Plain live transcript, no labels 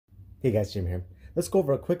Hey guys, Jim here. Let's go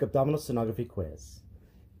over a quick abdominal sonography quiz.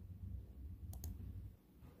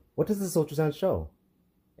 What does this ultrasound show?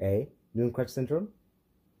 A. Neumann-Crutch syndrome.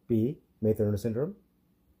 B. May-Thurner syndrome.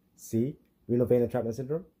 C. Renal vein entrapment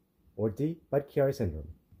syndrome. Or D. Budd-Chiari syndrome.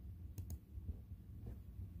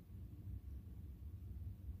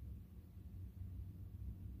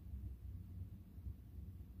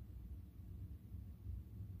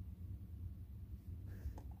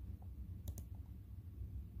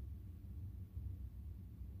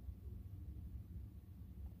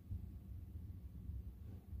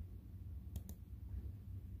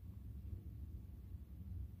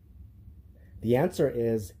 The answer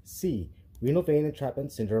is C. Renal vein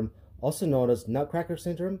entrapment syndrome, also known as nutcracker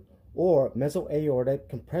syndrome or mesoaortic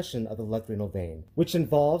compression of the left renal vein, which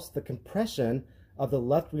involves the compression of the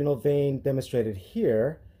left renal vein demonstrated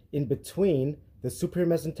here in between the superior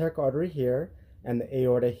mesenteric artery here and the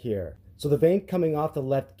aorta here. So the vein coming off the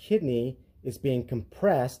left kidney is being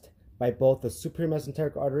compressed by both the superior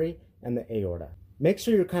mesenteric artery and the aorta. Make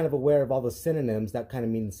sure you're kind of aware of all the synonyms that kind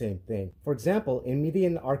of mean the same thing. For example, in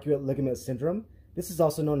median arcuate ligament syndrome, this is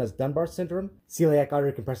also known as Dunbar syndrome, celiac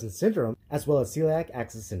artery compression syndrome, as well as celiac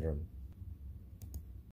axis syndrome.